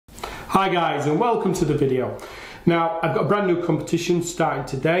Hi guys, and welcome to the video. Now I've got a brand new competition starting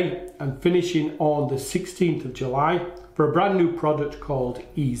today and finishing on the 16th of July for a brand new product called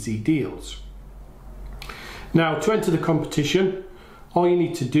Ezdeals. Now to enter the competition, all you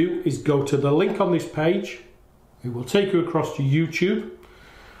need to do is go to the link on this page. It will take you across to YouTube.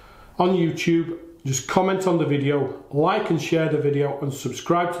 On YouTube, just comment on the video, like and share the video, and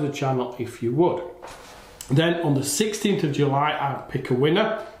subscribe to the channel if you would. Then on the 16th of July, I'll pick a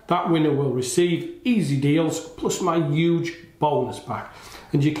winner. That winner will receive Ezdeals plus my huge bonus pack.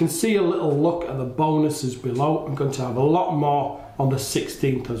 And you can see a little look at the bonuses below. I'm going to have a lot more on the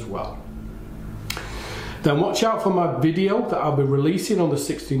 16th as well. Then watch out for my video that I'll be releasing on the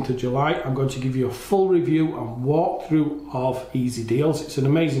 16th of July. I'm going to give you a full review and walkthrough of Ezdeals. It's an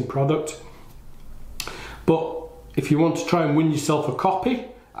amazing product. But if you want to try and win yourself a copy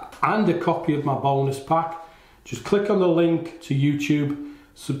and a copy of my bonus pack, just click on the link to YouTube,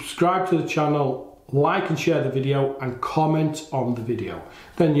 subscribe to the channel, like and share the video, and comment on the video.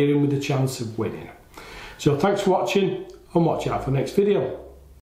 Then you're in with a chance of winning. So thanks for watching, and watch out for the next video.